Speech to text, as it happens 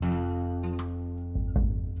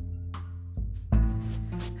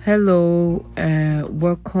Hello,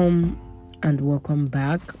 welcome and welcome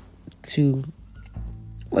back to.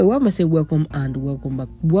 Wait, why am I saying welcome and welcome back?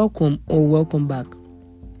 Welcome or welcome back.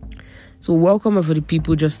 So, welcome for the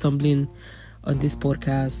people just stumbling on this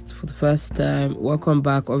podcast for the first time. Welcome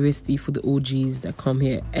back, obviously, for the OGs that come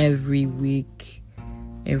here every week,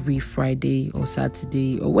 every Friday or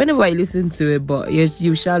Saturday or whenever I listen to it. But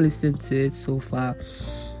you shall listen to it so far.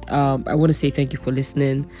 I want to say thank you for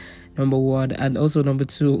listening. Number one, and also number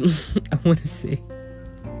two, I want to say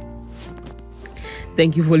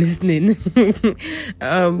thank you for listening.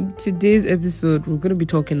 Today's episode, we're going to be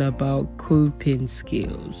talking about coping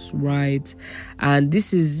skills, right? And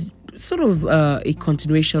this is sort of a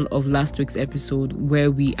continuation of last week's episode where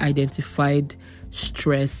we identified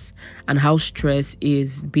stress and how stress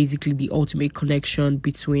is basically the ultimate connection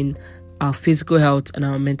between our physical health and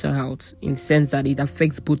our mental health, in the sense that it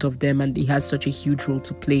affects both of them, and it has such a huge role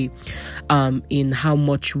to play in how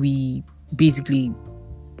much we basically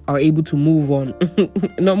are able to move on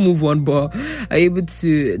not move on, but are able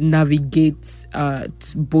to navigate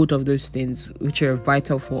both of those things, which are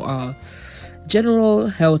vital for our general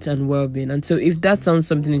health and well-being. And so if that sounds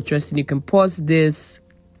something interesting, you can pause this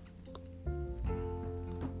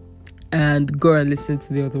and go and listen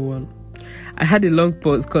to the other one. I had a long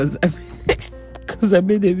pause because I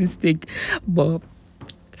made a mistake, but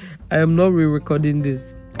I am not re-recording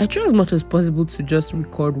this. I try as much as possible to just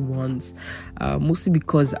record once, mostly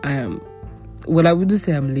because I wouldn't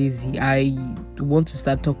say I'm lazy. I want to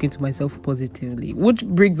start talking to myself positively, which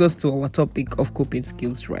brings us to our topic of coping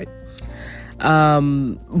skills, right?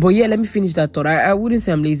 But yeah, let me finish that thought. I wouldn't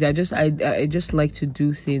say I'm lazy. I just like to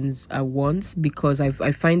do things at once because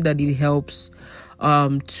I find that it helps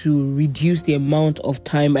to reduce the amount of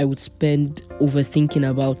time I would spend overthinking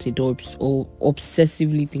about it or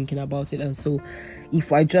obsessively thinking about it. And so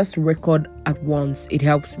if I just record at once, it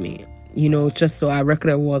helps me, just so I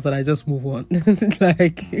record at once and I just move on.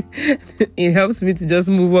 Like, it helps me to just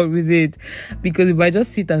move on with it, because if I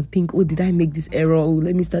just sit and think, oh, did I make this error? Oh,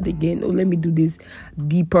 let me start again. Oh, let me do this.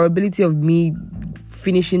 The probability of me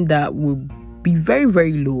finishing that will be very,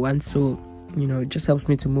 very low. And so, it just helps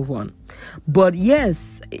me to move on. But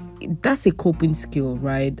yes, that's a coping skill,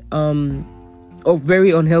 right? A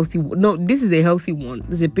very unhealthy. No, this is a healthy one.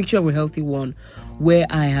 This is a picture of a healthy one where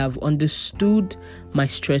I have understood my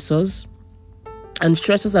stressors. And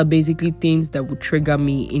stressors are basically things that would trigger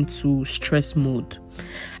me into stress mode.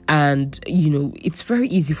 And, it's very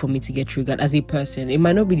easy for me to get triggered as a person. It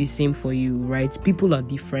might not be the same for you, right? People are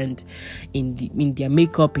different in their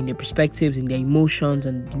makeup, in their perspectives, in their emotions,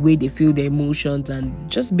 and the way they feel their emotions,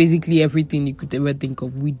 and just basically everything you could ever think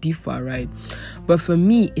of. We differ, right? But for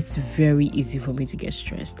me, it's very easy for me to get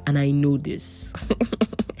stressed. And I know this.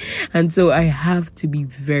 And so I have to be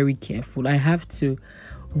very careful. I have to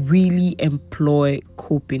really employ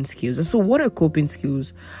coping skills. And so what are coping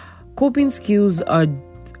skills? Coping skills are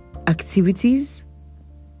activities,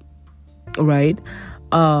 right,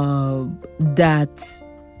 that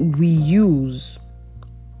we use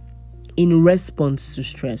in response to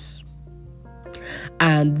stress.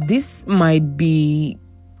 And this might be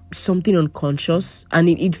something unconscious, and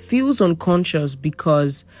it feels unconscious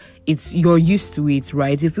because you're used to it,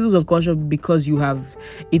 right? It feels unconscious because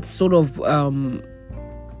it's sort of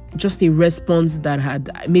just a response that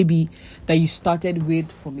you started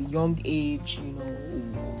with from a young age.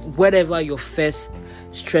 Whatever your first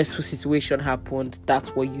stressful situation happened,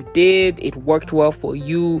 that's what you did. It worked well for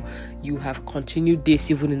you. You have continued this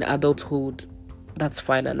even in adulthood. That's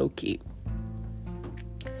fine and okay.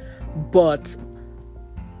 But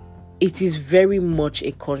it is very much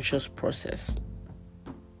a conscious process.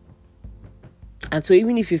 And so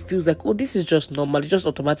even if it feels like, oh, this is just normal, it's just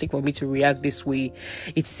automatic for me to react this way,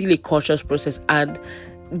 it's still a conscious process. And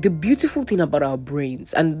the beautiful thing about our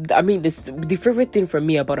brains, and I mean, the favorite thing for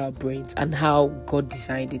me about our brains and how God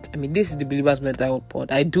designed it. I mean, this is the Believer's Mental Health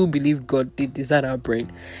Pod. I do believe God did design our brain.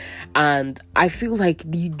 And I feel like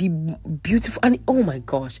the beautiful, and oh my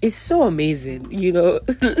gosh, it's so amazing,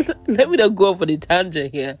 Let me not go off on a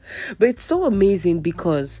tangent here. But it's so amazing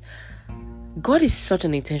because God is such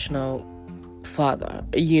an intentional Father,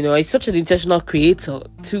 he's such an intentional creator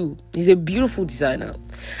too. He's a beautiful designer.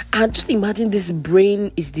 And just imagine this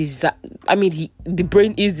brain is designed. I mean, the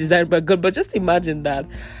brain is designed by God, but just imagine that,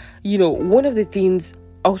 one of the things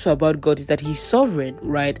also about God is that he's sovereign,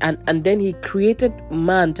 right? And then he created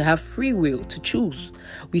man to have free will to choose.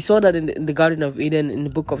 We saw that in the Garden of Eden in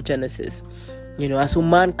the book of Genesis. And so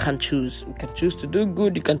man can choose. You can choose to do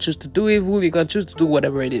good, you can choose to do evil, you can choose to do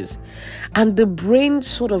whatever it is. And the brain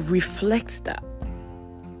sort of reflects that.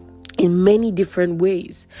 in many different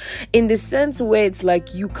ways, in the sense where it's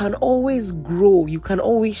like you can always grow, you can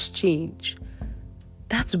always change.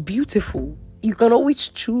 That's beautiful. You can always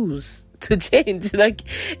choose to change. Like,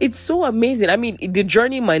 it's so amazing. I mean, the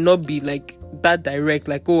journey might not be like that direct,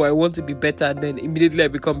 like, oh, I want to be better and then immediately I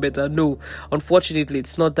become better. No, unfortunately,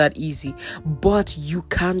 it's not that easy, but you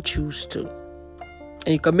can choose to,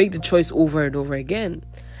 and you can make the choice over and over again.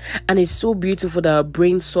 And it's so beautiful that our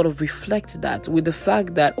brains sort of reflect that with the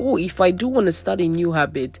fact that, oh, if I do want to start a new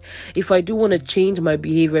habit, if I do want to change my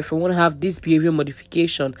behavior, if I want to have this behavior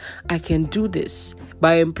modification, I can do this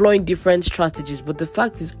by employing different strategies. But the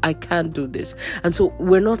fact is, I can't do this. And so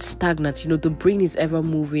we're not stagnant. The brain is ever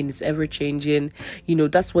moving, it's ever changing.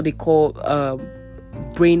 That's what they call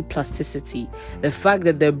brain plasticity. The fact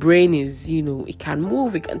that the brain is, it can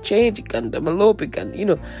move, it can change, it can develop, it can,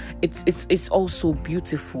 it's also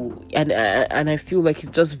beautiful, and I feel like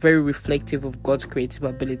it's just very reflective of God's creative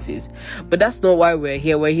abilities. But that's not why we're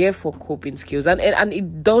here. We're here for coping skills, and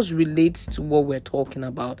it does relate to what we're talking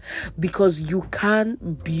about, because you can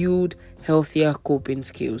build healthier coping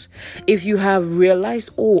skills. If you have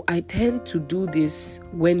realized, oh, I tend to do this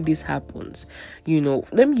when this happens,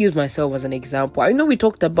 let me use myself as an example. I know we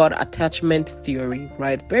talked about attachment theory,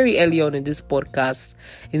 right, very early on in this podcast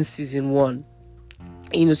in season 1.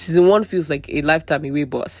 Season 1 feels like a lifetime away,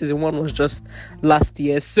 but season 1 was just last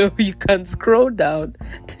year. So you can scroll down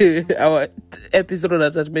to our episode on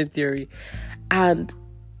attachment theory. And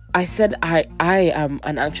I said I am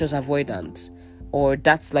an anxious avoidant, or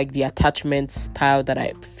that's like the attachment style that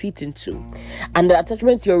I fit into. And the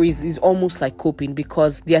attachment theory is almost like coping,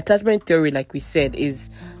 because the attachment theory, like we said,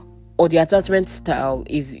 or the attachment style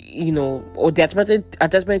is, or the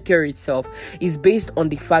attachment theory itself is based on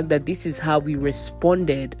the fact that this is how we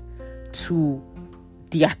responded to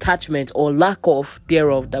the attachment or lack of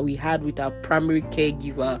thereof that we had with our primary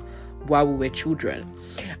caregiver while we were children.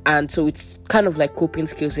 And so it's kind of like coping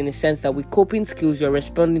skills, in the sense that with coping skills, you're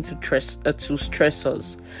responding to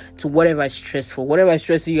stressors, to whatever is stressful, whatever is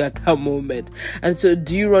stressing you at that moment. And so,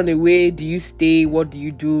 do you run away? Do you stay? What do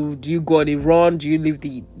you do? Do you go on a run? Do you leave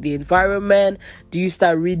the environment? Do you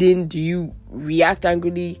start reading? Do you react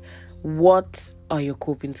angrily? What are your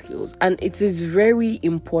coping skills? And it is very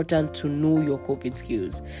important to know your coping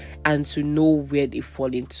skills and to know where they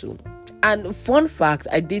fall into. And fun fact,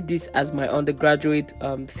 I did this as my undergraduate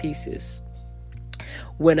thesis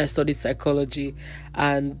when I studied psychology,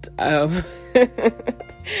 and and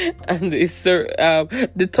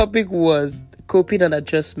the topic was coping and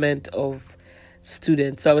adjustment of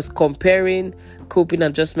students. So I was comparing coping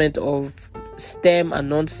and adjustment of STEM and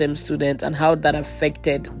non-STEM students and how that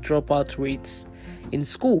affected dropout rates in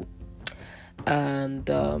school. And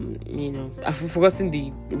I've forgotten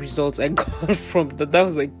the results I got from that. That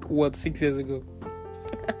was like 6 years ago.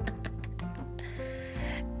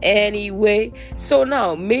 Anyway, so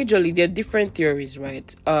now majorly there are different theories,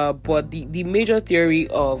 right? But the major theory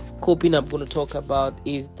of coping I'm going to talk about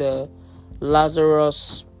is the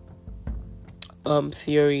Lazarus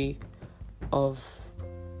theory of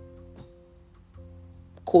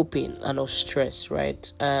coping and of stress,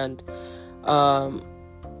 right? And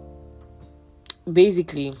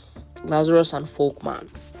basically, Lazarus and Folkman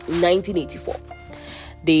in 1984,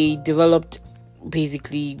 they developed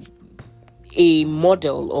basically a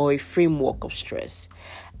model or a framework of stress.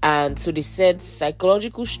 And so they said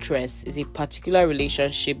psychological stress is a particular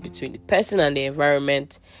relationship between the person and the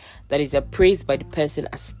environment that is appraised by the person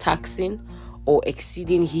as taxing or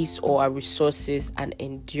exceeding his or her resources and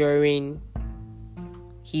enduring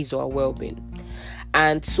his or her well-being.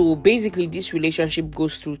 And so basically this relationship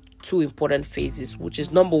goes through two important phases, which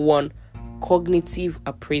is number 1, cognitive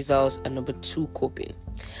appraisals, and number 2, coping.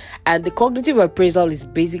 And the cognitive appraisal is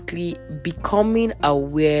basically becoming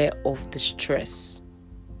aware of the stress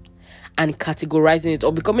and categorizing it,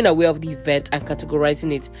 or becoming aware of the event and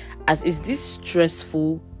categorizing it as, is this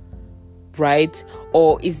stressful, right?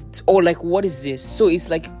 Or like, what is this? So it's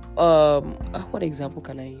like, what example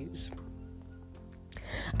can I use?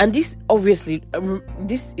 And this obviously,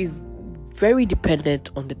 this is very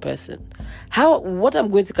dependent on the person. What I'm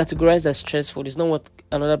going to categorize as stressful is not what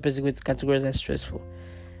another person is going to categorize as stressful.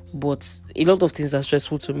 But a lot of things are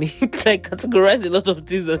stressful to me. I categorize a lot of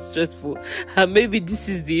things as stressful, and maybe this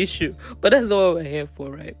is the issue, but that's not what we're here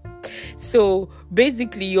for, right? So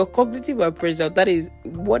basically, your cognitive appraisal, that is,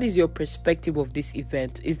 what is your perspective of this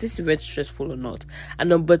event? Is this event stressful or not? And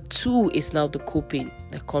number 2 is now the coping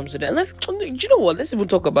that comes with it. And you know what? Let's even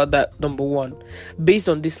talk about that. Number 1, based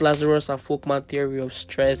on this Lazarus and Folkman theory of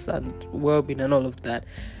stress and well-being and all of that.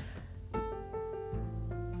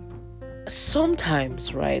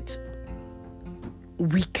 Sometimes, right,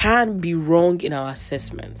 we can be wrong in our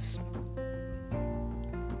assessments.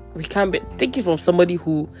 We can be thinking from somebody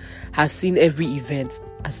who has seen every event.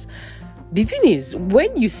 As the thing is,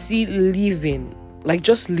 when you see living, like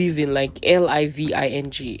just living, like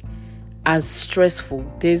living, as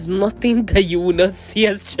stressful, there's nothing that you will not see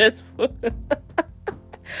as stressful.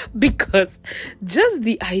 Because just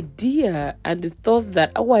the idea and the thought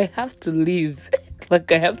that, oh, I have to live,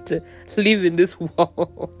 like I have to live in this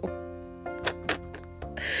world.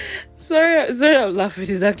 Sorry, I'm laughing.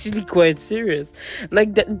 It's actually quite serious.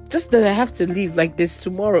 Like that, just that I have to leave. Like this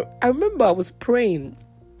tomorrow. I remember I was praying.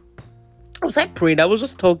 Was I praying? I was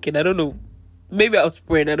just talking. I don't know. Maybe I was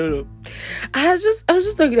praying. I don't know. I was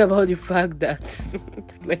just talking about the fact that,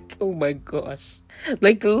 like, oh my gosh,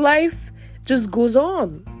 like life just goes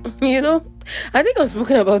on. You know, I think I've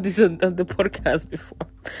spoken about this on the podcast before.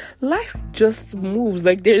 Life just moves.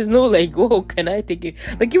 Like there's no like, oh, can I take it?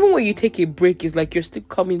 Like even when you take a break, it's like you're still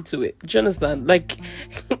coming to it. Do you understand? Like,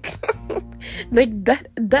 like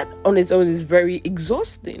that on its own is very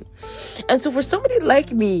exhausting. And so for somebody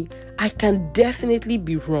like me, I can definitely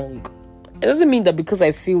be wrong. It doesn't mean that because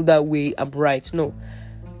I feel that way, I'm right. No.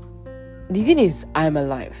 The thing is, I'm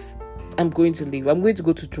alive. I'm going to live. I'm going to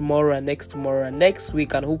go to tomorrow and next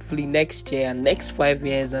week and hopefully next year and next 5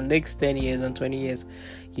 years and next 10 years and 20 years,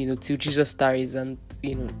 you know, till Jesus tarries and,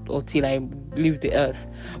 you know, or till I leave the earth.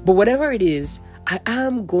 But whatever it is, I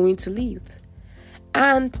am going to live.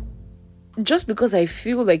 And just because I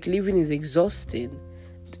feel like living is exhausting,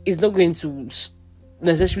 it's not going to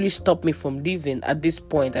necessarily stop me from living at this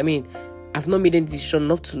point. I mean, I've not made any decision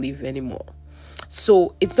not to live anymore.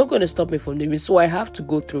 So it's not going to stop me from living. So I have to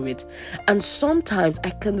go through it. And sometimes I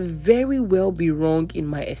can very well be wrong in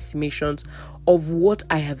my estimations of what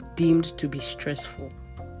I have deemed to be stressful.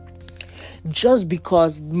 Just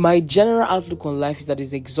because my general outlook on life is that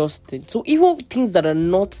it's exhausting. So even things that are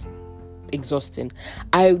not exhausting,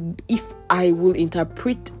 if I will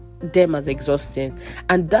interpret them as exhausting,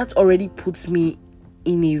 and that already puts me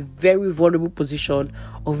in a very vulnerable position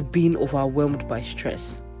of being overwhelmed by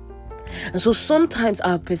stress. And so sometimes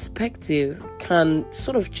our perspective can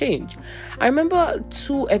sort of change. I remember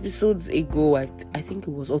 2 episodes ago, I think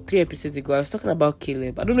it was, or 3 episodes ago, I was talking about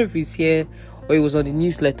Caleb. I don't know if he's here or it was on the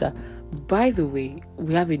newsletter. By the way,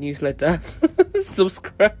 we have a newsletter.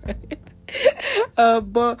 Subscribe.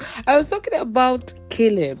 But I was talking about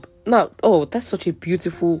Caleb. Now, oh, that's such a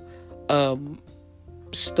beautiful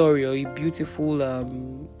story, or a beautiful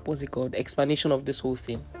what's it called, explanation of this whole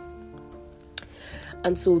thing.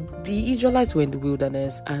 And so the Israelites were in the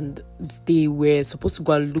wilderness and they were supposed to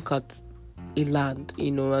go and look at a land, you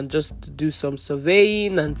know, and just do some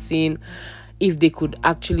surveying and seeing if they could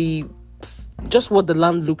actually just what the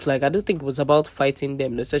land looked like. I don't think it was about fighting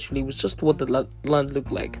them necessarily. It was just what the land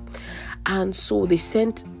looked like. And so they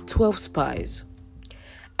sent 12 spies.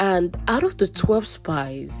 And out of the 12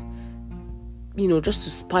 spies, you know, just to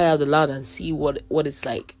spy out the land and see what it's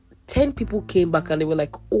like, 10 people came back and they were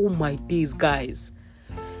like, oh my days, guys,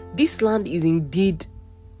 this land is indeed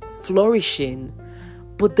flourishing,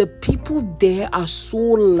 but the people there are so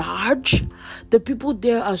large, the people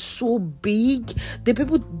there are so big, the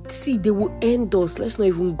people, see, they will end us. Let's not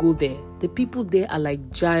even go there. The people there are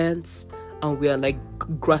like giants and we are like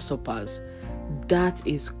grasshoppers. That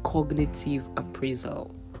is cognitive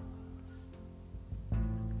appraisal.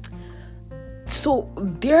 So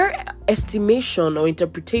their estimation or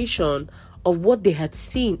interpretation of what they had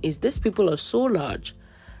seen is these people are so large,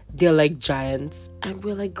 they're like giants and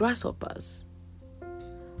we're like grasshoppers.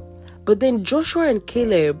 But then Joshua and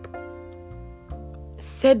Caleb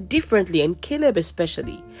said differently, and Caleb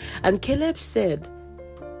especially. And Caleb said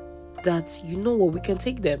that, you know what, we can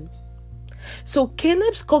take them. So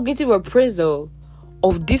Caleb's cognitive appraisal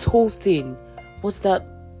of this whole thing was that,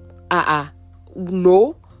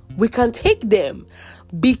 no, we can take them.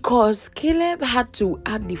 Because Caleb had to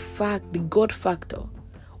add the God factor,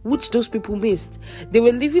 which those people missed. They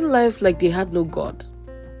were living life like they had no God.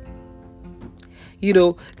 You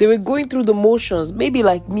know, they were going through the motions. Maybe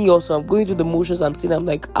like me also, I'm going through the motions. I'm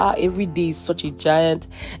like, every day is such a giant.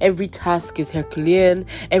 Every task is Herculean.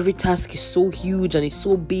 Every task is so huge and it's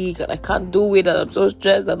so big and I can't do it and I'm so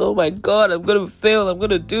stressed and oh my God, I'm going to fail. I'm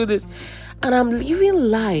going to do this. And I'm living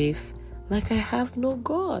life like I have no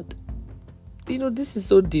God. You know, this is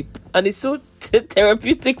so deep and it's so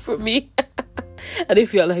therapeutic for me. And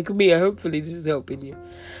if you're like me, hopefully this is helping you.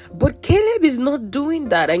 But Caleb is not doing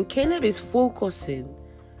that, and Caleb is focusing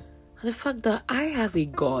on the fact that I have a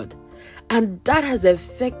God, and that has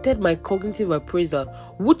affected my cognitive appraisal,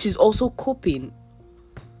 which is also coping.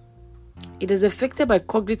 It is affected by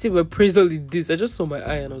cognitive appraisal in this. I just saw my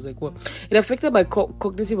eye and I was like, what? It affected by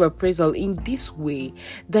cognitive appraisal in this way,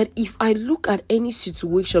 that if I look at any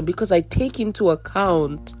situation, because I take into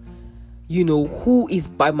account, who is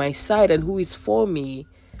by my side and who is for me,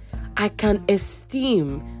 I can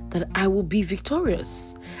esteem that I will be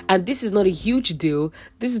victorious. And this is not a huge deal.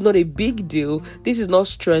 This is not a big deal. This is not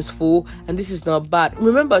stressful, and this is not bad.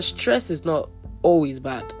 Remember, stress is not always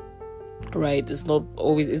bad. Right? It's not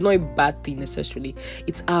a bad thing necessarily.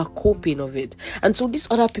 It's our coping of it. And so these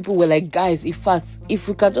other people were like, guys, in fact, if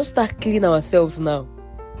we can just start cleaning ourselves now.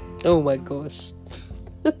 Oh my gosh.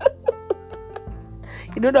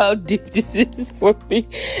 You don't know how deep this is for me.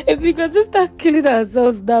 If we can just start killing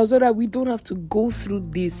ourselves now, so that we don't have to go through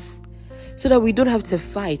this, so that we don't have to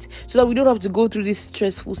fight, so that we don't have to go through this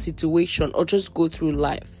stressful situation or just go through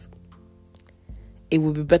life, it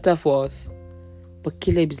will be better for us. But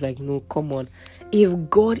Caleb is like, no, come on. If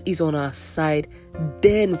God is on our side,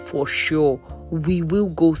 then for sure we will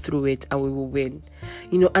go through it and we will win.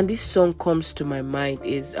 And this song comes to my mind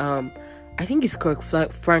is I think it's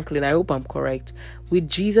correct, Franklin. I hope I'm correct. With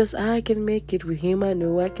Jesus, I can make it. With him, I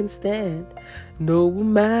know I can stand. No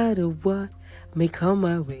matter what may come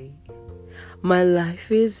my way, my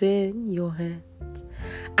life is in your hands.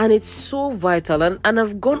 And it's so vital. And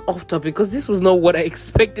I've gone off topic because this was not what I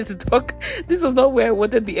expected to talk. This was not where I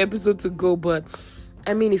wanted the episode to go. But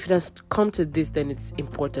I mean, if it has come to this, then it's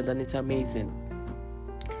important and it's amazing.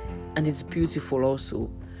 And it's beautiful also.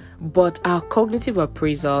 But our cognitive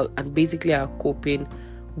appraisal and basically our coping,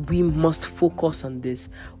 we must focus on this.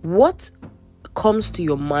 What comes to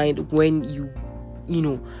your mind when you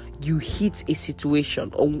hit a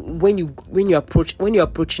situation, or when you're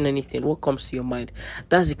approaching anything? What comes to your mind?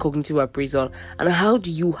 That's the cognitive appraisal. And how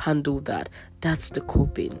do you handle that? That's the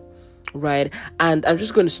coping, right? And I'm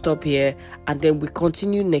just going to stop here, and then we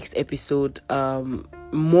continue next episode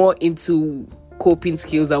more into coping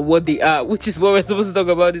skills and what they are, which is what we're supposed to talk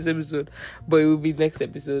about this episode, but it will be next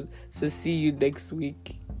episode. So see you next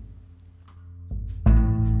week.